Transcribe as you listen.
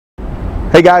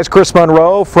Hey guys, Chris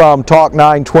Monroe from Talk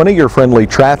 920, your friendly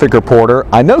traffic reporter.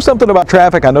 I know something about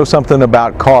traffic, I know something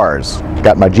about cars.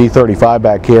 Got my G35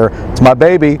 back here. It's my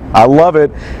baby. I love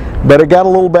it, but it got a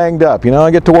little banged up. You know,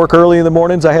 I get to work early in the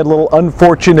mornings. I had a little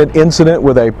unfortunate incident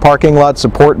with a parking lot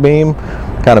support beam.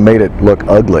 Kind of made it look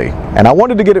ugly, and I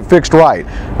wanted to get it fixed right.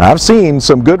 I've seen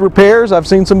some good repairs, I've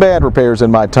seen some bad repairs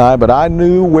in my time, but I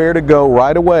knew where to go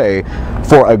right away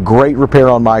for a great repair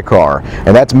on my car,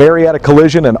 and that's Marietta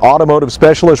Collision and Automotive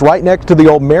Specialist right next to the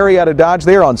old Marietta Dodge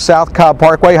there on South Cobb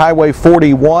Parkway, Highway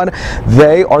 41.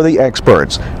 They are the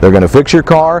experts. They're going to fix your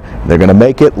car, they're going to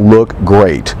make it look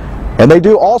great. And they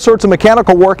do all sorts of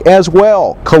mechanical work as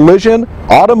well. Collision,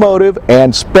 automotive,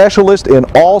 and specialist in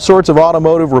all sorts of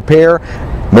automotive repair.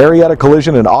 Marietta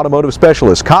Collision and Automotive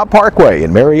Specialist, Cobb Parkway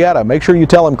in Marietta. Make sure you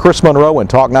tell them Chris Monroe and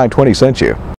Talk 920 sent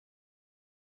you.